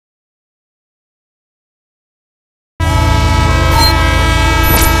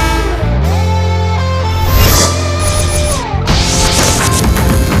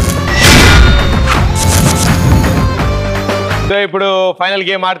So ఇప్పుడు final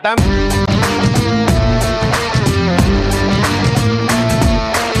game ఆడతాం.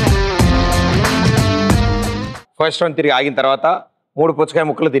 First round తిరిగి ఆగిన తర్వాత 3 పుచ్చకాయ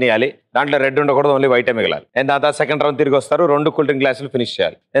ముక్కలు తినేయాలి. దాంట్లో రెడ్ ఉండకూడదు, ఓన్లీ వైటే మిగలాలి. అండ్ దాని తర్వాత సెకండ్ రౌండ్ తిరిగి వస్తారు, 2 కూల్ డ్రింక్ గ్లాసులు ఫినిష్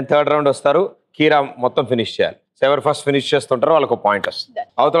చేయాలి. అండ్ థర్డ్ రౌండ్ వస్తారు, కీరా మొత్తం ఫినిష్ చేయాలి. ఎవరు ఫస్ట్ ఫినిష్ చేస్తుంటారో వాళ్ళకు పాయింట్ వస్తుంది.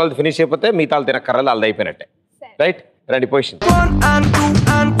 అవతల వాళ్ళు ఫినిష్ అయిపోతే మిగతా వాళ్ళు తినక్కర్రాలు, వాళ్ళది అయిపోయినట్టే. రైట్, రండి position. 1 and 2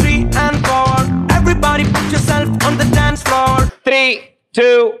 and 3 and 4. Everybody put yourself on the dance floor. 3,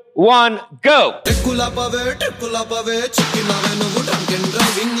 2, 1, go. Tekula pave, chicken ave no drunken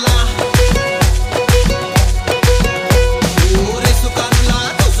driving la. Ore sukanla,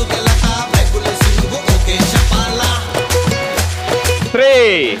 sukela ka, begule sinu okay chapala.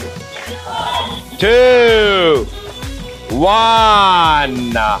 3, 2,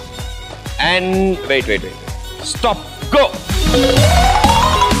 1 and wait. Stop. Go.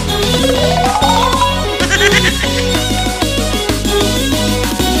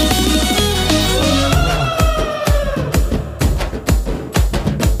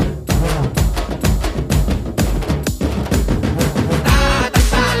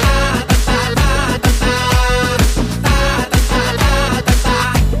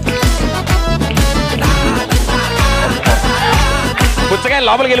 పుచ్చకాయ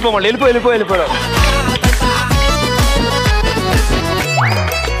లోపలికి వెళ్ళిపోమండి. వెళ్ళిపోవడం.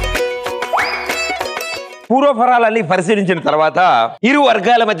 పూర్వపరాలన్నీ పరిశీలించిన తర్వాత ఇరు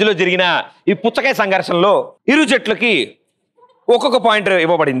వర్గాల మధ్యలో జరిగిన ఈ పుచ్చకాయ సంఘర్షణలో ఇరు జట్లకి ఒక్కొక్క పాయింట్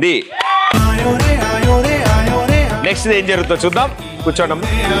ఇవ్వబడింది. నెక్స్ట్ ఏం జరుగుతుందో చూద్దాం. కూర్చోండి.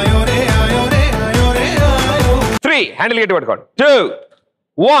 3 హ్యాండిల్ గట్టి పట్టుకోండి. 2,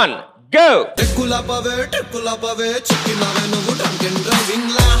 1 go. Tekula pave, chicken ave no drunken driving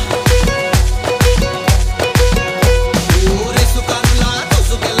la. Ore sukanla,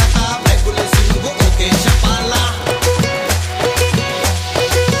 sukela ka, begule sinu okay chapala.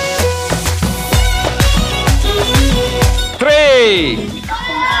 3,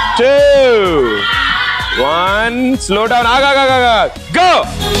 2, 1 slow down. Aga go.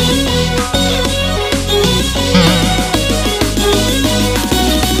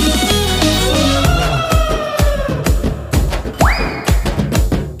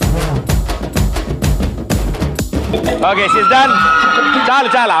 Okay, she's done.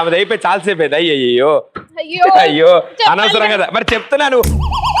 చాలు ఆమెది అయిపోయి చాలాసేపు అయింది. అయ్యో అనవసరం కదా, మరి చెప్తున్నాను.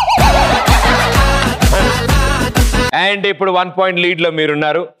 అండ్ ఇప్పుడు 1 పాయింట్ లీడ్ లో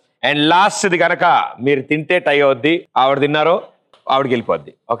మీరున్నారు. అండ్ లాస్ట్ ఇది కనుక మీరు తింటే టై అవుద్ది. ఆవిడ తిన్నారో ఆవిడకి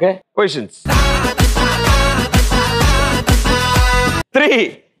వెళ్ళిపోద్ది. Okay, positions. 3,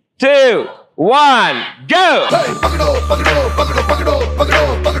 2, 1 go.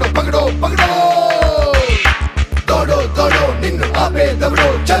 Dodo ninnu aape davdo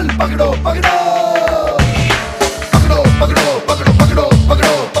chal pagdo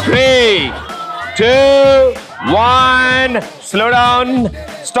 3, 2, 1 slow down,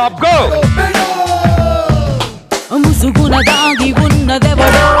 stop, go. ముసుగున దాగి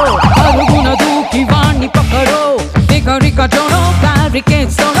ఉన్నదెవడో, అరుగున దూకి వాణ్ణి పక్కడో, రికటోనో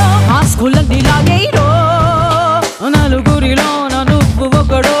బ్యారికేడ్స్తోనో మాస్కులన్నీ లాగేయరో. నలుగురిలోన నువ్వు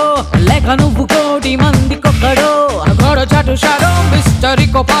ఒకడో, లేక నువ్వు 1,000,000 మందికొక్కడో. గొడవ చాటు షాడో, మిస్టరీ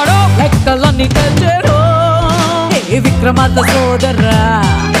కొపాడో, లెక్కలన్నీ తెచ్చారో. ఏ విక్రమార్క సోదర్రా,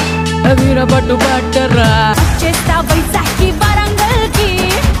 వీరబట్టు పట్టరా. చేస్తా వైశాఖి వరంగల్కి,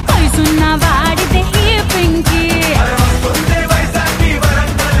 వయసున్న వాడితే ఈ Pinky.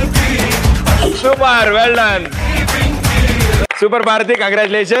 Super, well done. Super Bharati,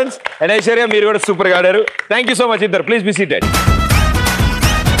 congratulations. And Aishwarya, మీరు కూడా సూపర్ గా ఆడారు. Thank you so much. ఇద్దరు ప్లీజ్ బి సీటెడ్.